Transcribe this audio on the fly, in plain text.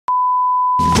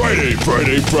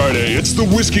Friday. It's the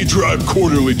Whiskey Tribe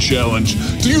Quarterly Challenge.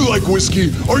 Do you like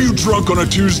whiskey? Are you drunk on a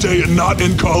Tuesday and not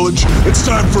in college? It's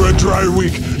time for a dry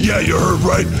week. Yeah, you heard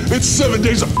right. It's 7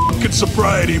 days of fucking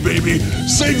sobriety, baby.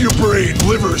 Save your brain,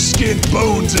 liver, skin,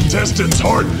 bones, intestines,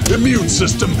 heart, immune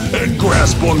system, and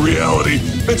grasp on reality.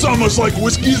 It's almost like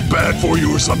whiskey's bad for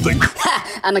you or something.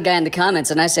 Ha! I'm a guy in the comments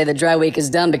and I say the dry week is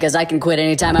dumb because I can quit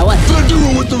anytime I want. Then do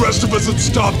it with the rest of us and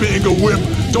stop being a whip.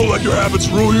 Don't let your habits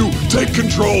rule you. Take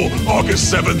control.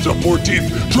 August 7th to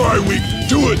 14th. Dry week.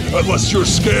 Do it unless you're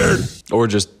scared. Or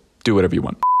just do whatever you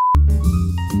want.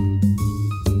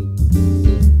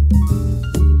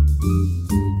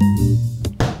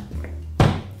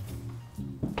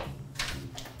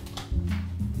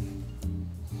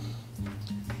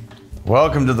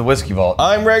 Welcome to the Whiskey Vault.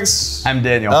 I'm Rex. I'm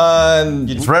Daniel.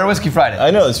 It's Rare Whiskey Friday. I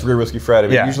know it's Rare Whiskey Friday,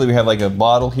 but usually we have like a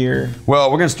bottle here.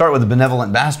 Well, we're going to start with the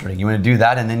Benevolent Bastarding. You want to do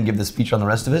that and then give the speech on the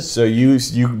rest of it? So you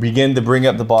begin to bring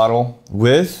up the bottle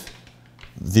with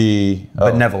the...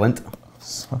 Benevolent.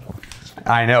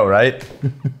 I know, right?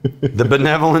 The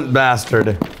Benevolent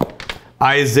Bastard,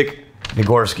 Isaac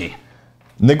Nidzgorski.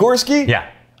 Nidzgorski? Yeah.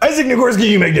 Isaac Nidzgorski,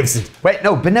 you magnificent. Wait,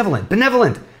 no,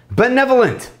 Benevolent.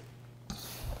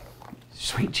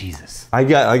 Sweet Jesus. I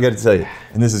got to tell you,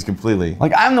 and this is completely...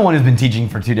 Like, I'm the one who's been teaching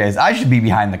for 2 days. I should be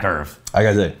behind the curve. I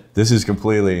got to say, this is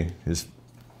completely his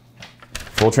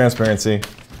full transparency.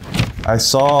 I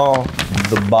saw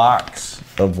the box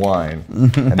of wine,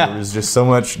 and there was just so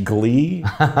much glee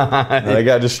that I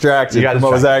got distracted from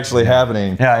what was actually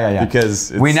happening. Yeah.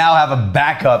 Because we now have a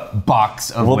backup box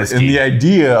of whiskey. And the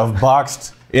idea of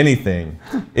boxed anything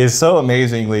is so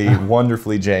amazingly,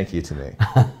 wonderfully janky to me.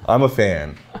 I'm a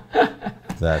fan.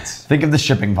 Think of the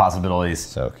shipping possibilities.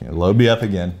 So, okay, load me up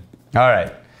again. All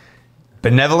right.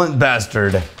 Benevolent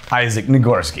Bastard, Isaac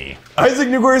Nidzgorski. Isaac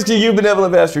Nidzgorski, you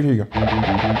benevolent bastard. Here you go.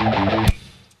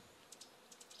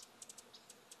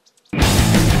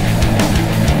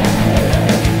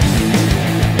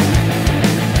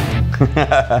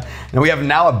 And we have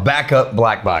now a backup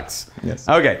black box. Yes.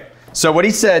 Okay. So what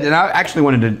he said, and I actually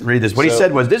wanted to read this. What he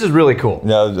said was, "This is really cool."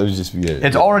 No, it was just...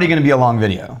 It's already going to be a long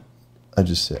video. I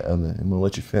just said, I'm going to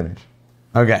let you finish.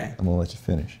 Okay. I'm going to let you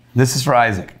finish. This is for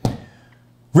Isaac.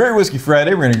 Rare Whiskey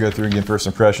Friday, we're going to go through and give first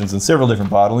impressions in several different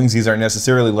bottlings. These aren't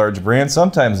necessarily large brands.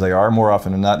 Sometimes they are. More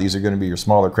often than not, these are going to be your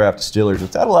smaller craft distillers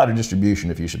without a lot of distribution.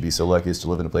 If you should be so lucky as to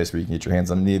live in a place where you can get your hands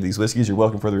on any of these whiskeys, you're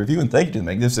welcome for the review. And thank you to the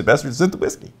magnificent bastards who sent the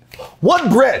whiskey. One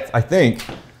breath, I think.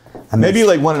 Maybe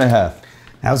like 1.5.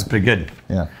 That was pretty good.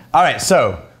 Yeah. All right,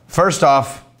 so first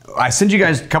off, I sent you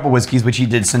guys a couple whiskeys, which he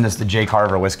did send us the J.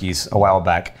 Carver whiskeys a while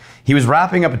back. He was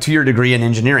wrapping up a 2-year degree in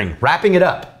engineering. Wrapping it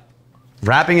up.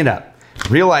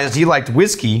 Realized he liked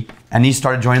whiskey, and he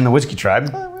started joining the Whiskey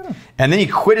Tribe. Right. And then he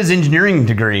quit his engineering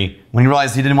degree when he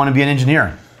realized he didn't want to be an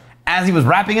engineer. As he was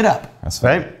wrapping it up. That's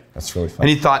right? Funny. That's really fun. And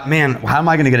he thought, man, how am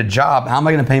I going to get a job? How am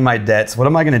I going to pay my debts? What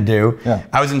am I going to do? Yeah.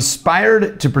 I was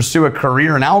inspired to pursue a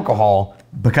career in alcohol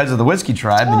because of the Whiskey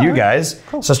Tribe and you guys.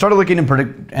 Cool. So I started looking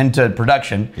into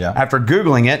production. Yeah. After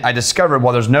Googling it, I discovered,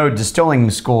 well, there's no distilling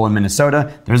school in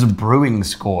Minnesota. There's a brewing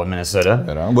school in Minnesota.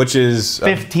 Right on. Which is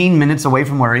 15 minutes away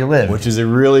from where he lived. Which is a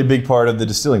really big part of the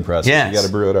distilling process. Yes. You got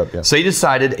to brew it up. Yeah. So he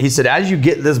said, as you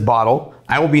get this bottle,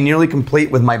 I will be nearly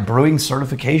complete with my brewing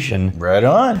certification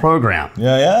program.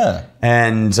 Yeah.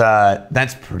 And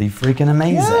that's pretty freaking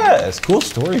amazing. Yeah, it's a cool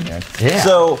story, man. Yeah.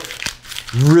 So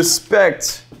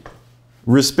respect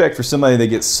for somebody that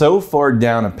gets so far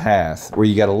down a path where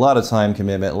you got a lot of time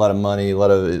commitment, a lot of money, a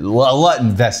lot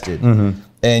invested,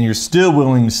 and you're still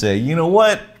willing to say, you know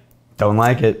what? Don't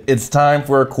like it. It's time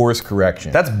for a course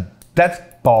correction. That's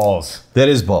balls. That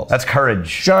is balls. That's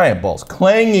courage. Giant balls.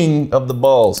 Clanging of the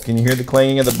balls. Can you hear the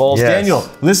clanging of the balls? Yes. Daniel,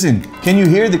 listen. Can you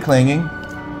hear the clanging?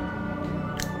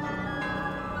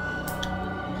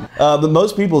 But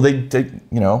most people, they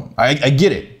I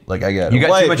get it. Like I got a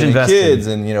wife too much and invested. Kids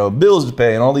and bills to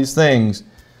pay and all these things.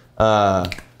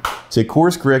 To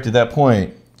course correct at that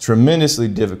point, tremendously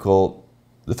difficult.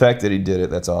 The fact that he did it,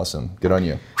 that's awesome. Good on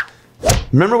you.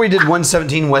 Remember we did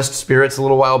 117 West Spirits a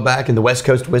little while back in the West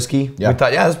Coast whiskey? Yeah. We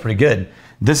thought, yeah, that's pretty good.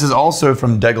 This is also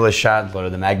from Douglas Schadler,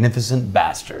 the Magnificent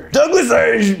Bastard. Douglas.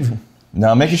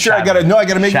 Now I'm making sure. I gotta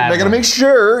make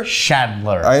sure.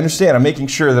 Schadler. I understand. I'm making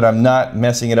sure that I'm not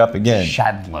messing it up again.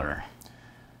 Schadler.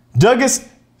 Douglas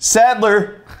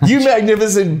Sadler, you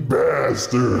magnificent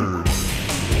bastard.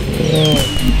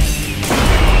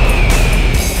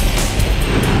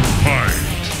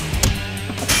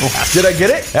 Did I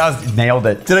get it? Nailed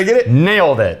it. Did I get it?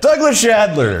 Nailed it. Douglas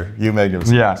Schadler, you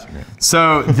magnificent bastard.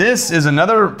 So this is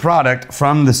another product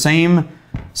from the same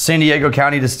San Diego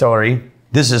County distillery.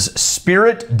 This is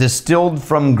spirit distilled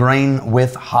from grain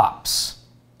with hops.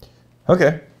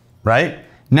 Okay. Right?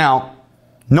 Now,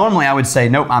 normally I would say,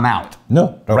 nope, I'm out.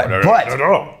 No. Right?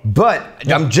 But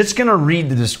I'm just going to read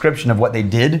the description of what they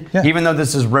did, even though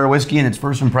this is rare whiskey and it's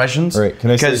first impressions. All right.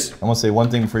 Can I say, I want to say one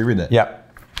thing before you read that. Yeah.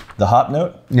 The hop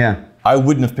note? Yeah. I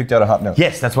wouldn't have picked out a hop note.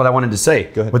 Yes, that's what I wanted to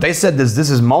say. Go ahead. What they said is this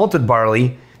is malted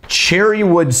barley, cherry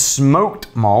wood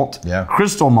smoked malt,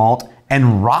 crystal malt,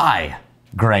 and rye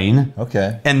grain.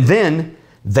 Okay. And then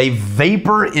they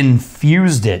vapor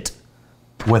infused it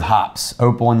with hops,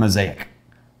 opal and mosaic.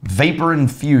 Vapor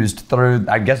infused through,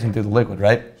 I'm guessing through the liquid,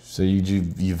 right? So you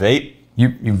vape? They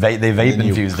vape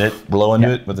infused it. Blow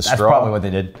into it with a straw? That's probably what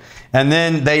they did. And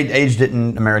then they aged it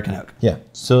in American oak. Yeah.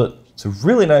 So it's a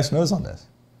really nice nose on this.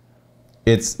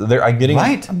 I'm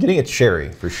getting a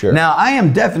cherry for sure. Now I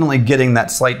am definitely getting that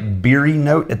slight beery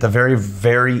note at the very,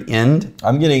 very end.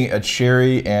 I'm getting a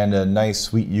cherry and a nice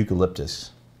sweet eucalyptus.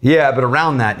 Yeah, but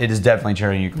around that, it is definitely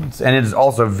cherry and eucalyptus. And it is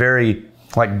also very,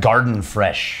 like, garden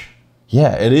fresh.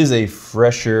 Yeah, it is a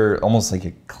fresher, almost like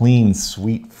a clean,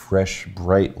 sweet, fresh,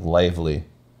 bright, lively.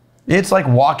 It's like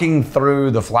walking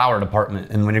through the flower department,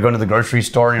 and when you're going to the grocery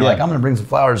store and you're like, I'm going to bring some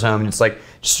flowers home, and it's like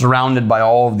surrounded by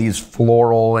all of these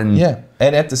floral and... Yeah,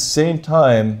 and at the same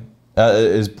time,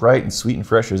 as bright and sweet and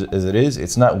fresh as it is,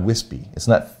 it's not wispy. It's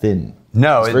not thin.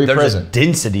 No, it's very there's present. a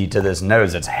density to this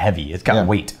nose that's heavy. It's got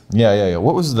weight. Yeah.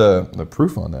 What was the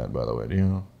proof on that, by the way? Do you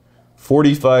know?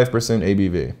 45%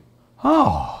 ABV.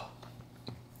 Oh.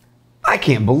 I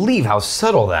can't believe how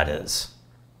subtle that is.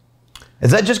 Is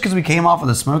that just because we came off of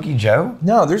the Smoky Joe?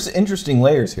 No, there's interesting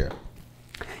layers here.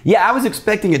 Yeah, I was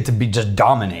expecting it to be just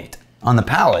dominate on the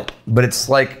palate, but it's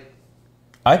like...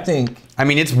 I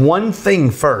mean, it's one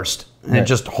thing first, and it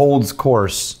just holds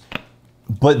course.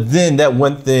 But then that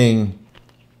one thing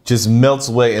just melts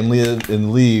away and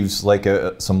leaves like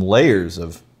some layers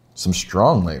of some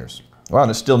strong layers. Wow, and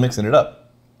it's still mixing it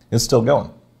up. It's still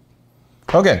going.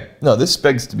 Okay, no, this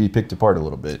begs to be picked apart a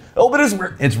little bit. Oh, but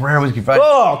it's rare whiskey Friday.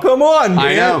 Oh, come on, man.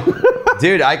 I know.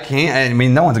 Dude, I can't. I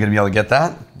mean, no one's going to be able to get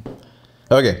that.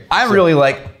 Okay.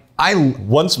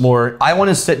 Once more, I want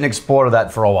to sit and explore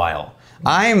that for a while.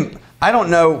 I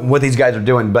don't know what these guys are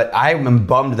doing, but I am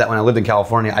bummed that when I lived in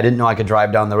California, I didn't know I could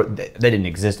drive down the road. They didn't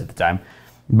exist at the time,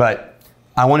 but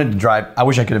I wanted to drive. I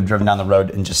wish I could have driven down the road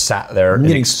and just sat there and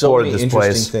explored this place.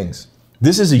 Interesting things.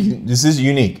 This is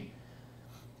unique.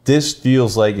 This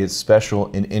feels like it's special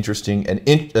and interesting and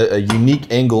a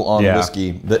unique angle on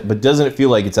whiskey, but doesn't it feel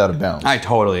like it's out of bounds? I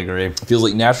totally agree. It feels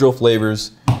like natural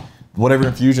flavors, whatever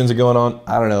infusions are going on.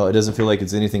 I don't know. It doesn't feel like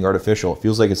it's anything artificial. It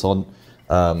feels like it's on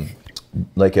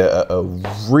like a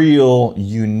real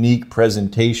unique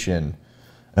presentation.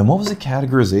 And what was the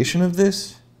categorization of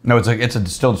this? No, it's a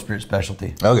distilled spirit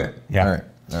specialty. Okay. Yeah.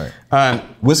 All right.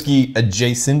 Whiskey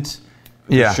adjacent.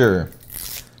 For sure.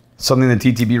 Something the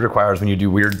TTB requires when you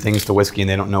do weird things to whiskey and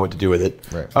they don't know what to do with it.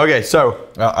 Right. Okay, so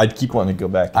I'd keep wanting to go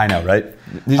back. I know, right?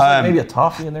 There's maybe a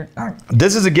toffee in there.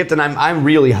 This is a gift, and I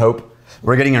really hope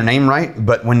we're getting your name right.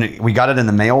 But when we got it in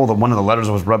the mail, one of the letters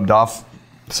was rubbed off.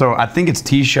 So I think it's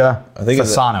Tisha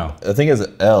Fasano. I think it's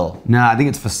an L. No, I think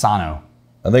it's Fasano.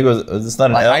 I think it's not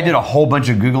an L. I did a whole bunch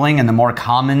of Googling, and the more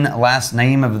common last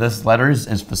name of this letters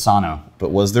is Fasano.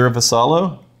 But was there a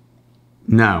Vassallo?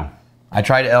 No. I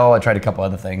tried L, I tried a couple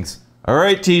other things. All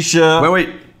right, Tisha. Wait.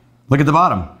 Look at the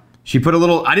bottom. She put a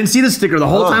little, I didn't see the sticker the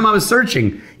whole time I was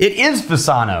searching. It is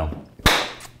Fasano.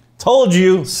 Told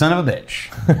you. Son of a bitch.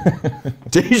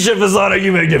 Tisha Fasano,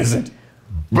 you magnificent.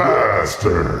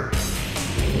 Bastard.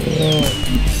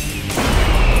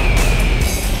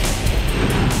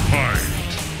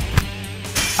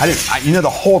 The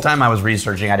whole time I was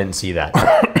researching, I didn't see that.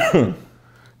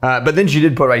 But then she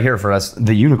did put right here for us,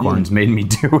 the unicorns made me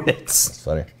do it. That's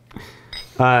funny.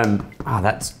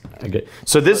 That's good.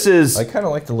 So this is I kind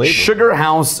of like the label. Sugar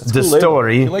House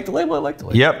Distillery. Cool. You like the label? I like the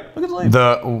label. Yep. Look at the label.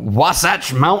 The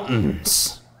Wasatch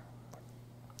Mountains.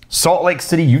 Salt Lake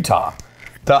City, Utah.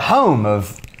 The home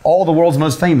of all the world's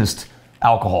most famous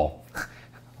alcohol.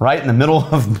 Right in the middle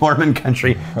of Mormon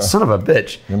country. Son of a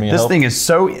bitch. This thing is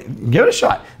so, give it a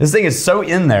shot. This thing is so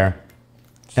in there.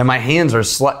 And my hands are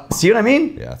see what I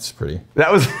mean? Yeah, it's pretty.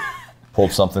 That was...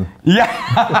 Pulled something. Yeah.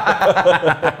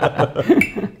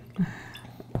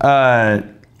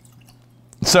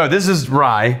 So this is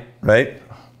rye, right?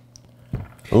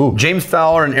 Ooh. James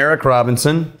Fowler and Eric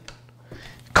Robinson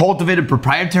cultivated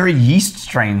proprietary yeast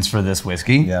strains for this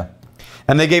whiskey. Yeah.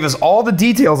 And they gave us all the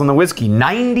details on the whiskey.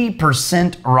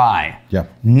 90% rye. Yeah.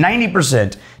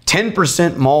 90%.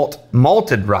 10%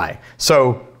 malted rye.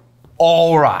 So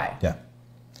all rye. Yeah.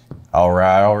 All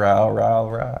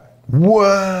right.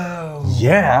 Whoa.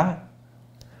 Yeah.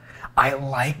 I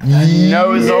like that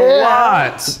nose a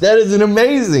lot. That is an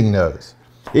amazing nose.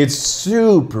 It's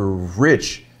super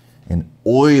rich and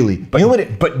oily.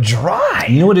 But dry.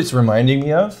 You know what it's reminding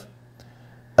me of?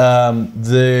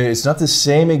 It's not the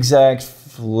same exact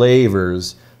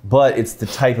flavors, but it's the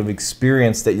type of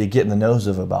experience that you get in the nose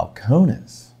of a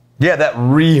Balcones. Yeah, that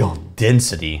real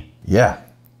density. Yeah.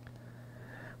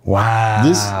 Wow.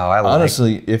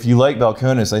 Honestly, if you like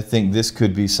Balcones, I think this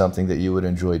could be something that you would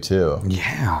enjoy too.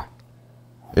 Yeah.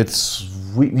 It's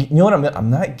sweet. You know what I'm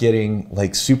not getting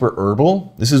like super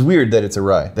herbal. This is weird that it's a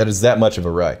rye. That is that much of a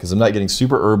rye because I'm not getting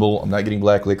super herbal. I'm not getting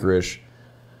black licorice.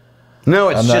 No,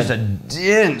 it's just a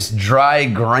dense, dry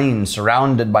grain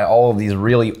surrounded by all of these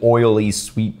really oily,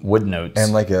 sweet wood notes.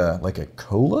 And like a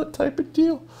cola type of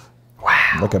deal.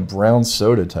 Wow. Like a brown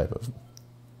soda type of.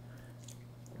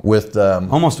 With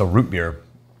almost a root beer.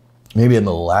 Maybe a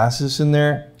molasses in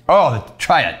there. Oh,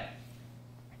 try it.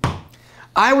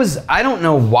 I don't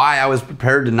know why I was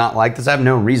prepared to not like this. I have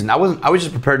no reason. I was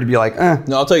just prepared to be like,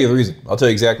 No, I'll tell you the reason. I'll tell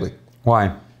you exactly.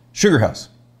 Why? Sugar House.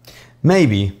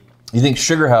 Maybe. You think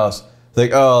Sugar House,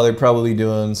 like, oh, they're probably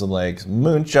doing some like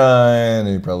moonshine,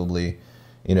 they're probably,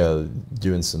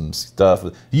 doing some stuff.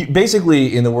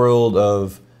 Basically, in the world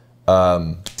of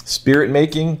spirit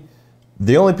making,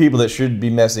 the only people that should be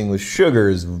messing with sugar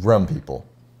is rum people,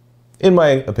 in my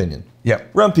opinion. Yeah.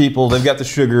 Rum people, they've got the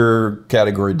sugar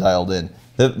category dialed in.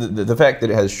 The fact that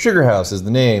it has Sugar House as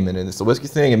the name and it's a whiskey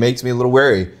thing, it makes me a little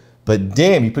wary. But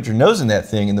damn, you put your nose in that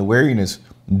thing and the wariness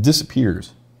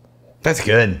disappears. That's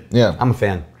good. Yeah. I'm a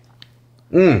fan.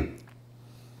 And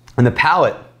the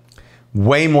palate,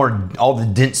 way more, all the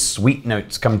dense sweet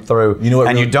notes come through. You know what?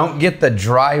 And you don't get the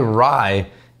dry rye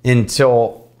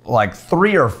until like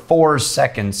 3 or 4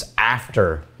 seconds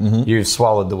after you've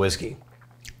swallowed the whiskey.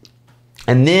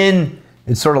 And then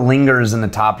it sort of lingers in the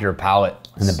top of your palate,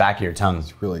 in the back of your tongue.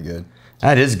 It's really good.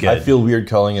 That is good. I feel weird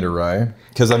calling it a rye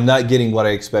because I'm not getting what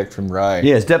I expect from rye.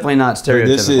 Yeah, it's definitely not stereotypical.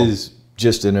 This is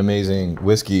just an amazing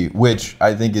whiskey, which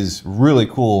I think is really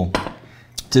cool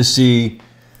to see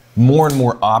more and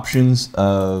more options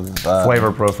of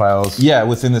flavor profiles. Yeah,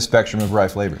 within the spectrum of rye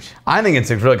flavors. I think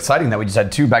it's really exciting that we just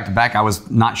had 2 back to back. I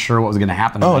was not sure what was going to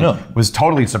happen. Oh, no. Was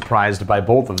totally surprised by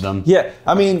both of them. Yeah,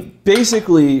 I mean,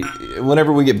 basically,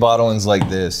 whenever we get bottlings like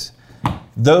this,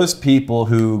 those people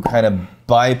who kind of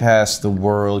bypass the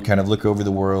world, kind of look over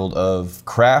the world of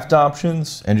craft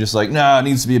options and just like, nah, it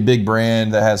needs to be a big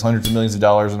brand that has hundreds of millions of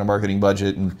dollars on a marketing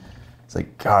budget. And it's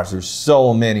like, gosh, there's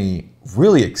so many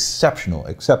really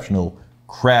exceptional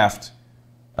craft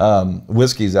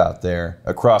whiskeys out there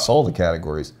across all the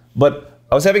categories. But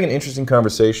I was having an interesting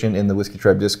conversation in the Whiskey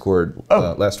Tribe Discord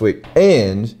last week.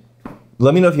 And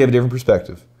let me know if you have a different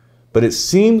perspective. But it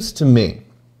seems to me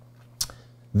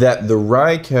that the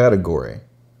rye category,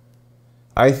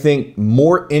 I think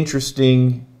more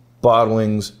interesting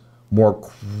bottlings, more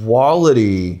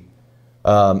quality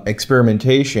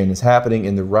experimentation is happening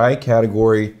in the rye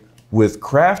category with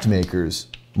craft makers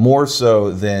more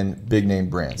so than big name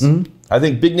brands. I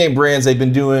think big name brands, they've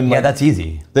been doing like, that's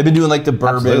easy. They've been doing like the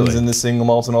bourbons Absolutely. and the single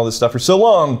malts and all this stuff for so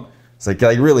long. It's like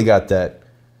I really got that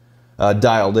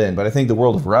dialed in. But I think the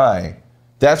world of rye,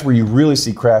 that's where you really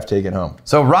see craft taken home.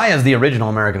 So rye is the original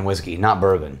American whiskey, not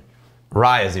bourbon.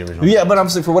 Rye is the original. Yeah, but I'm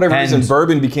saying for whatever reason,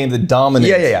 bourbon became the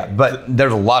dominant. Yeah. But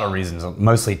there's a lot of reasons,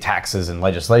 mostly taxes and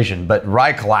legislation. But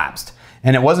rye collapsed.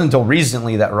 And it wasn't until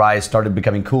recently that rye started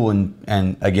becoming cool,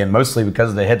 and again, mostly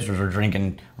because the hipsters were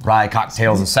drinking rye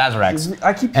cocktails and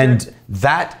Sazeracs. And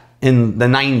that in the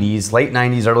 90s, late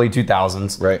 90s, early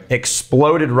 2000s, right,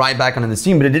 exploded rye back onto the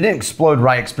scene, but it didn't explode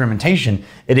rye experimentation.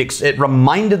 It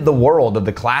reminded the world of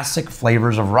the classic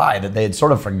flavors of rye that they had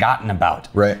sort of forgotten about.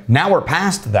 Right. Now we're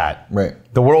past that. Right.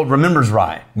 The world remembers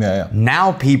rye. Yeah.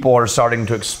 Now people are starting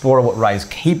to explore what rye is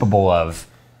capable of.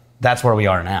 That's where we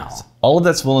are now. All of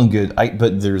that's well and good,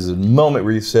 but there's a moment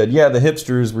where you said, yeah, the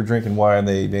hipsters were drinking wine and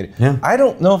they made it. Yeah. I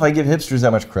don't know if I give hipsters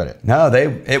that much credit. No,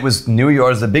 it was New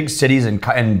York, the big cities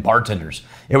and bartenders.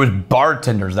 It was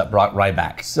bartenders that brought rye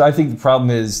back. So I think the problem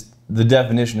is the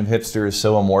definition of hipster is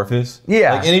so amorphous.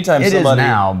 Yeah, like anytime it somebody, is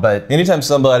now, but anytime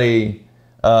somebody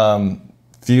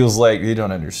feels like they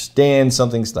don't understand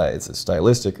something, it's a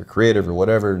stylistic or creative or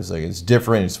whatever, it's like it's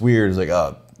different, it's weird, it's like,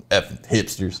 oh, F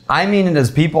hipsters. I mean it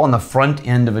as people on the front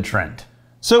end of a trend.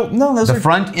 So no, those the are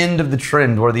front end of the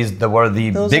trend were the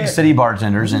big city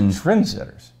bartenders and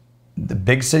trendsetters. The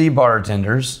big city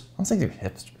bartenders. I don't think they're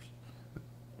hipsters.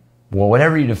 Well,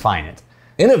 whatever you define it.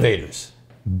 Innovators.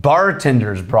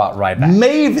 Bartenders brought rye back.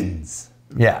 Mavens.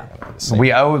 Yeah.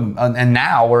 We owe, and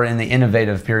now we're in the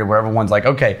innovative period where everyone's like,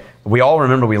 okay, we all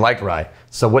remember we like rye,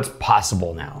 so what's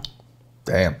possible now?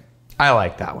 Damn. I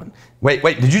like that one. Wait,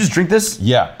 did you just drink this?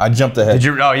 Yeah, I jumped ahead. Did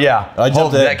you? Oh, yeah. I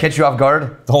jumped ahead. Did that catch you off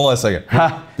guard? Hold on a second.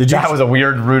 That was a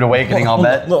weird, rude awakening, I'll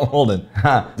bet. Hold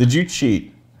on. Did you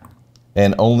cheat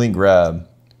and only grab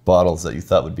bottles that you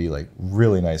thought would be like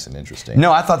really nice and interesting?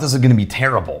 No, I thought this was going to be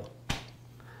terrible.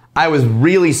 I was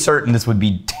really certain this would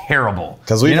be terrible.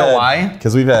 You know why?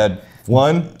 Because we've had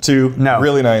 1, 2,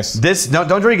 really nice. This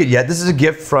don't drink it yet. This is a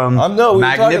gift from no, we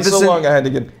were talking so long I had to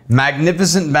get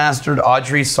magnificent bastard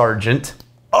Audrey Sargent.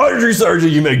 Audrey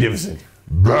Sargent, you magnificent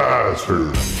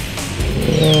Bastard.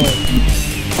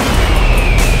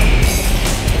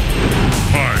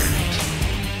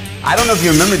 I don't know if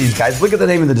you remember these guys. Look at the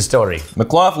name of the distillery.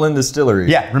 McLaughlin Distillery.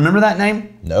 Yeah, remember that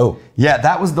name? No. Yeah,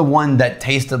 that was the one that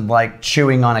tasted like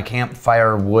chewing on a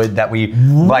campfire wood that we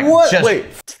like What? just Wait.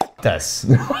 f***ed us.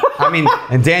 I mean,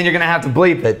 and Dan, you're gonna have to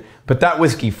bleep it, but that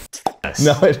whiskey f***ed us.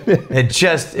 No,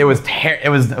 It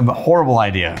was a horrible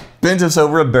idea. bent us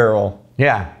over a barrel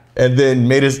Yeah. and then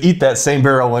made us eat that same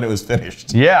barrel when it was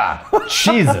finished. Yeah,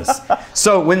 Jesus.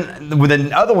 So when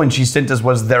the other one she sent us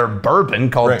was their bourbon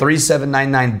called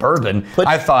 3799 Bourbon.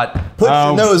 I thought, Put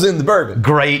your nose in the bourbon.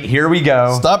 great, here we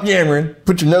go. Stop yammering.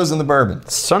 Put your nose in the bourbon.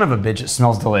 Son of a bitch, it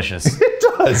smells delicious. It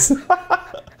does.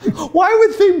 Why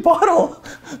would they bottle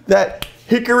that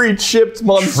hickory chipped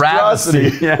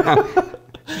monstrosity? Travesty. Yeah.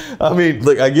 I mean,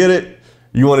 look, I get it.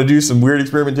 You want to do some weird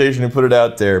experimentation and put it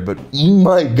out there, but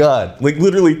my God, like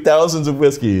literally thousands of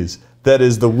whiskeys. That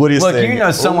is the woodiest thing. Look, you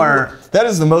know somewhere. That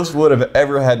is the most wood I've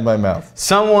ever had in my mouth.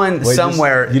 Someone,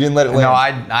 somewhere. You didn't let it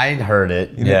land. No, I heard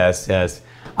it. Yes.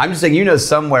 I'm just saying, you know,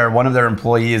 somewhere one of their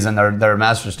employees and their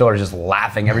master distiller is just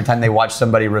laughing every time they watch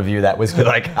somebody review that whiskey.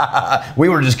 Like, we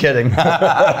were just kidding.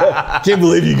 Can't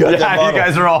believe you got that bottle. You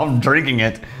guys are all drinking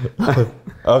it.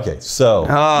 Okay, so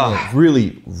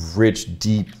really rich,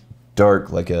 deep,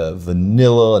 dark, like a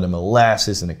vanilla and a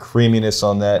molasses and a creaminess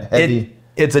on that. Heavy.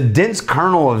 It's a dense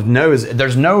kernel of nose.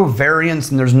 There's no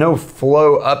variance and there's no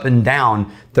flow up and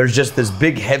down. There's just this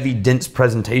big, heavy, dense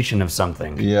presentation of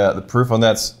something. Yeah, the proof on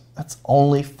that's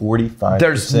only 45%.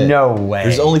 There's no way.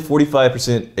 There's only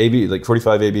 45% AB, like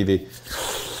 45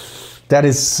 ABV. That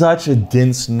is such a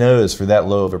dense nose for that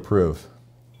low of a proof.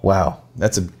 Wow,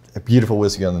 that's a beautiful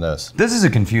whiskey on the nose. This is a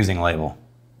confusing label.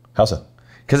 How so?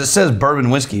 Because it says bourbon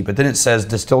whiskey, but then it says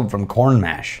distilled from corn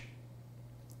mash.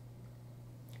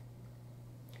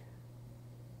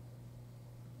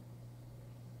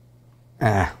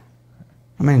 I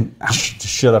mean, Just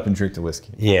shut up and drink the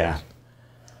whiskey. yeah.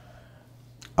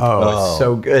 Oh, it's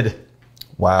so good.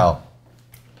 Wow.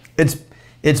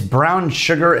 It's brown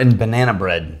sugar and banana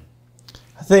bread.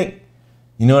 I think,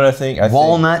 you know what I think?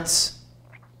 Walnuts.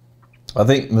 I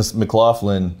think Miss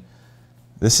McLaughlin,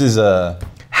 this is a...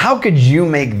 How could you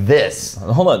make this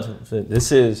Hold on.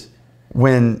 This is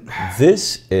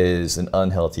an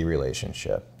unhealthy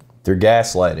relationship. They're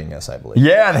gaslighting us, I believe.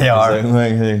 Yeah, they are. It's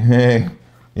like, hey,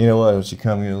 you know what? Why don't you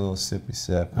come get a little sippy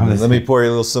sip? Let me pour you a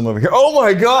little some over here. Oh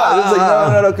my God! It's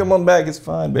like, no, come on back. It's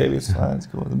fine, baby. It's fine. It's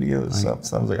cool. Let me get some.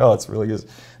 So I was like, oh, it's really good. It's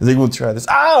like, we'll try this.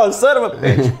 Oh, son of a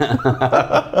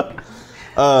bitch.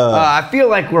 I feel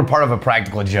like we're part of a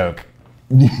practical joke.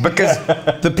 Because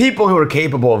the people who are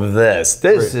capable of this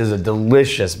is a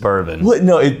delicious bourbon. What?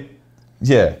 No,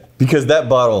 because that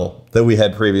bottle that we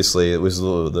had previously, it was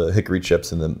the hickory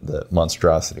chips and the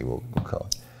monstrosity, we'll call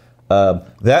it.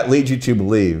 That leads you to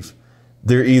believe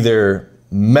they're either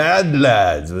mad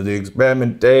lads with the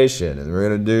experimentation and we're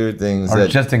going to do things Or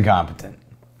just incompetent.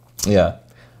 Yeah.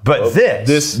 But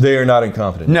they are not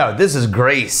incompetent. No, this is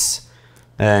grace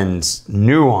and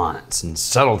nuance and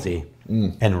subtlety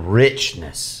and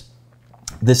richness.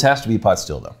 This has to be pot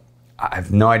still, though. I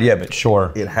have no idea, but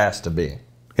sure. It has to be.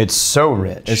 It's so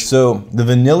rich. And so the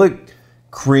vanilla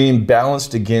cream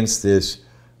balanced against this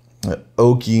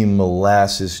oaky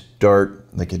molasses dark,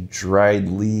 like a dried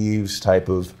leaves type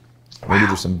of, maybe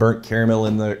there's some burnt caramel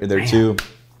in there too.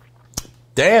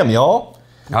 Damn, y'all.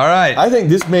 All right. I think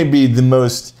this may be the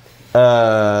most,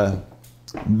 the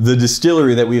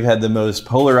distillery that we've had the most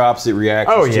polar opposite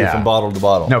reactions to from bottle to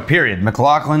bottle. No, period.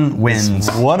 McLaughlin wins.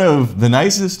 It's one of the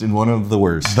nicest and one of the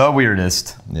worst. The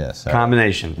weirdest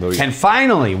combination. Right. And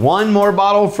finally, one more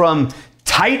bottle from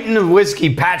Titan of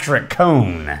Whiskey, Patrick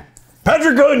Kohn.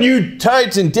 Patrick Kohn, you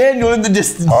Titan, Daniel in the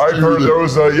distance. I heard there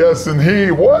was a yes and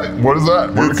he. What? What is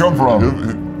that? Where'd it come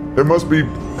from? It must be,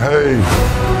 hey.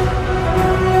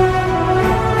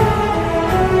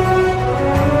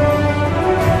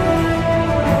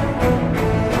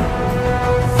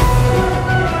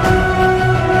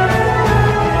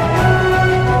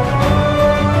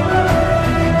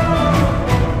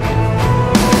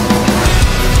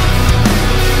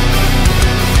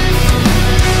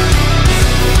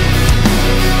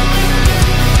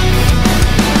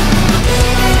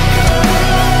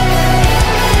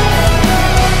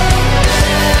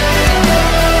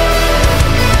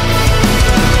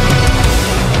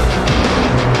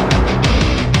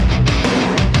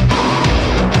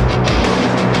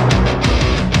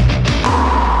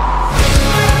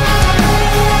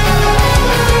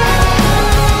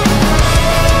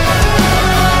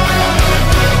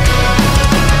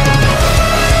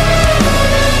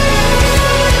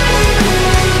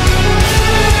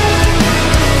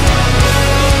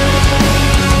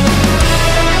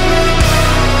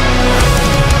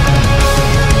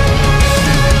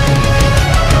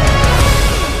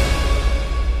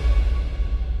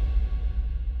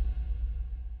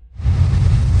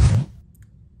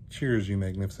 Cheers, you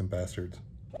magnificent bastards.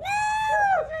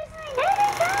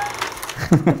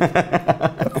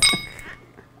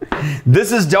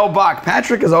 This is Del Bach.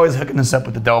 Patrick is always hooking us up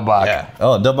with the Del Bach. Yeah.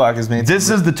 Oh, Del Bach is made. This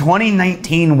is the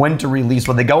 2019 winter release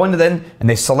where they go into then and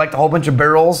they select a whole bunch of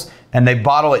barrels and they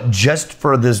bottle it just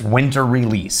for this winter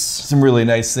release. Some really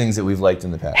nice things that we've liked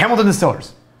in the past. Hamilton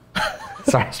Distillers.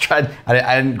 Sorry,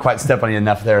 I didn't quite step on you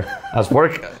enough there. I was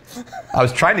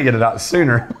trying to get it out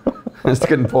sooner. I just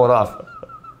couldn't pull it off.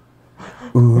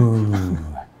 Ooh.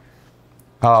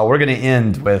 Oh, we're gonna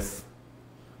end with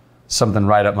something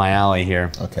right up my alley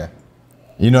here. Okay.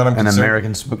 You know what I'm An concerned?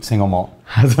 American smoked single malt.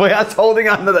 That's the way I was holding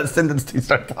on to that sentence to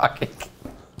start talking.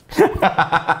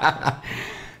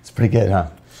 It's pretty good, huh?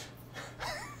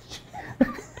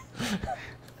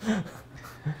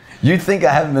 You'd think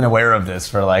I haven't been aware of this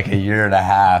for like a year and a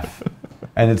half.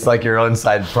 And it's like your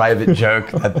inside private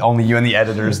joke that only you and the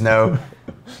editors know.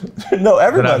 No, That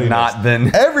everybody I've not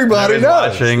been. Everybody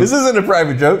knows. Watching. This isn't a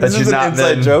private joke. This is an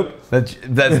inside joke.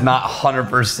 That's not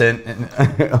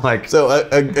 100% like. So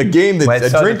a game that's Wait, a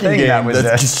so the drinking thing game that was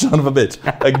that's son of a bitch.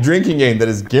 A drinking game that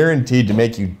is guaranteed to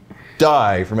make you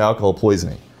die from alcohol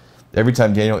poisoning. Every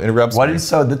time Daniel interrupts me.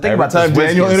 So the thing every about this time whiskey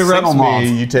Daniel is interrupts single malt.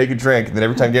 me, you take a drink. And then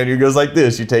every time Daniel goes like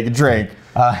this, you take a drink.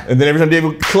 And then every time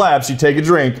Daniel claps, you take a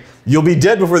drink. You'll be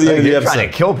dead before the end of the You're episode.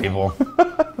 trying to kill people.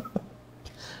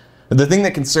 The thing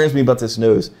that concerns me about this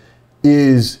nose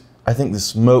is I think the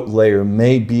smoke layer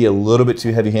may be a little bit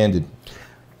too heavy-handed.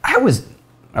 I was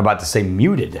about to say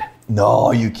muted. No,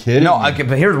 are you kidding? No, okay,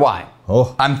 but here's why.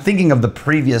 Oh. I'm thinking of the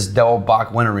previous Del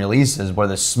Bach winter releases where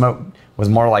the smoke was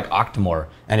more like Octomore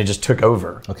and it just took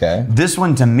over. Okay. This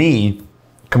one to me,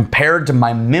 compared to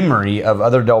my memory of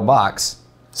other Del Bachs.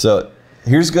 So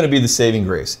here's going to be the saving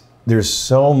grace. There's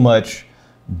so much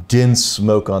dense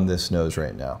smoke on this nose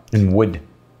right now. In wood.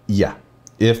 Yeah.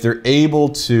 If they're able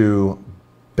to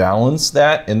balance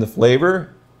that in the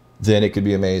flavor, then it could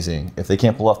be amazing. If they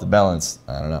can't pull off the balance,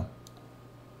 I don't know.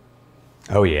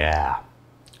 Oh yeah.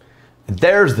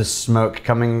 There's the smoke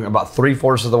coming about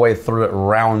 3/4 of the way through it,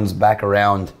 rounds back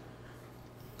around.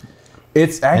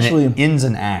 It's actually, and it ends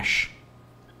in ash.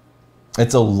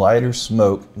 it's a lighter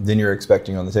smoke than you're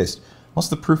expecting on the taste. What's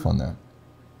the proof on that?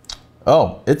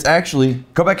 Oh, it's actually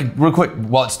Go back real quick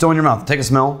while it's still in your mouth. Take a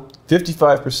smell.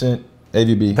 55%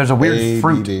 ABV. There's a weird ABV.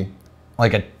 fruit.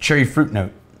 Like a cherry fruit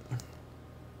note.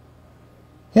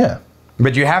 Yeah.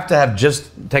 But you have to have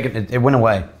just take it. It went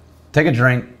away. Take a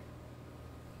drink.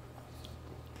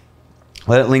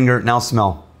 Let it linger. Now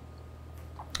smell.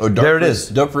 Oh, There it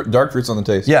fruits. is. Dark fruits on the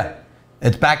taste. Yeah,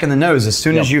 it's back in the nose as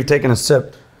soon as Yep. you've taken a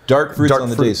sip. Dark fruits Dark on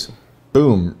the fruit. taste.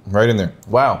 Boom, right in there.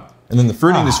 Wow. And then the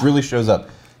fruitiness really shows up.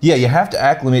 Yeah, you have to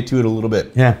acclimate to it a little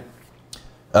bit. Yeah.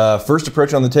 First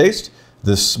approach on the taste,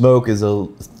 the smoke is a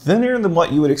thinner than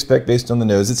what you would expect based on the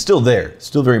nose. It's still there,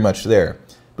 still very much there.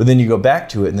 But then you go back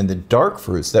to it, and then the dark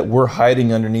fruits that were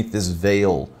hiding underneath this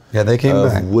veil Yeah, they came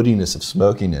of back. woodiness, of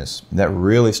smokiness, that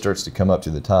really starts to come up to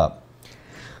the top.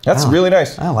 That's really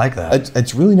nice. I like that.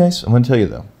 It's really nice. I'm going to tell you,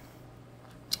 though.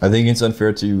 I think it's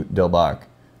unfair to Del Bach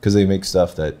because they make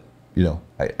stuff that, you know,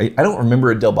 I don't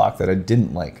remember a Del Bach that I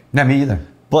didn't like. No, me either.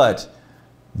 But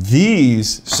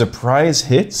these surprise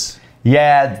hits,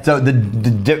 Yeah, so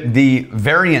the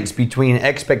variance between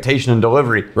expectation and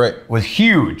delivery Right. was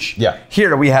huge. Yeah.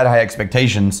 Here we had high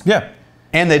expectations. yeah,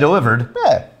 And they delivered.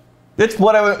 yeah, it's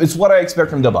what I expect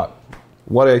from Del Bach.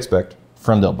 What I expect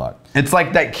from Del Bach. It's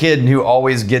like that kid who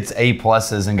always gets A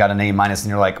pluses and got an A minus, and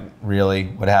you're like, really?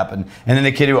 What happened? And then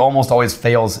the kid who almost always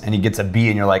fails and he gets a B,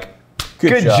 and you're like,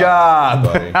 good job.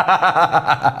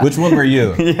 buddy. Which one were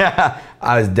you? Yeah,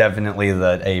 I was definitely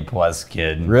the A plus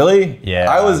kid. Really? Yeah.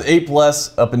 I was A+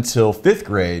 up until 5th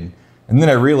grade, and then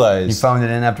I realized. You phoned it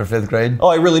in after 5th grade? Oh,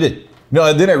 I really did. No,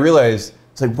 and then I realized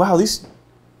it's like, wow,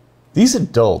 these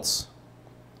adults,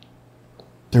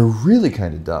 they're really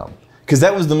kind of dumb. Because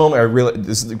that was the moment I realized,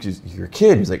 this is because you're a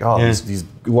kid. He's like, oh, Yeah. these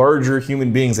larger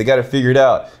human beings, they got to figure it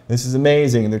out. This is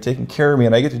amazing, and they're taking care of me,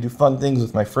 and I get to do fun things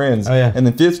with my friends. Oh, yeah. And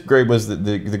then 5th grade was the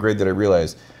grade that I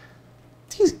realized,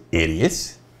 these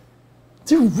idiots,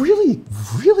 they're really,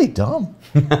 really dumb.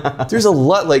 There's a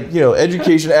lot, like, you know,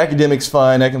 education, academics,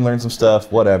 fine, I can learn some stuff,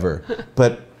 whatever.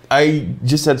 But I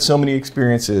just had so many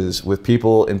experiences with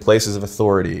people in places of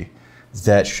authority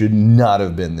that should not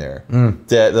have been there.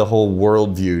 That the whole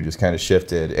worldview just kind of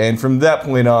shifted. And from that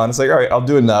point on, it's like, all right, I'll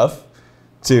do enough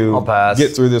to I'll pass.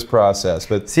 get through this process.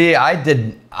 But See, I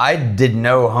did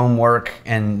no homework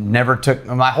and never took,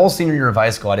 my whole senior year of high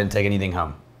school, I didn't take anything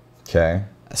home. okay,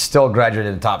 I still graduated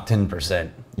in the top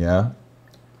 10%. yeah.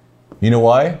 You know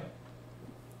why?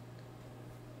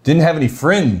 Didn't have any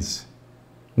friends.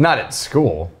 Not at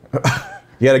school.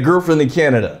 You had a girlfriend in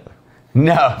Canada.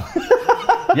 No.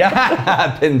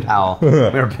 Yeah, pen pal. We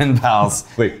were pen pals.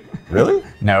 Wait, really?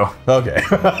 No. Okay.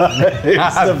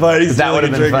 That would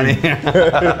have been funny.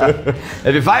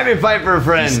 If you fight me, fight for a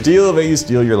friend. Steal, may you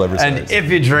steal your lover's And heart. if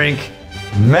you drink,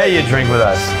 may you drink with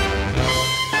us.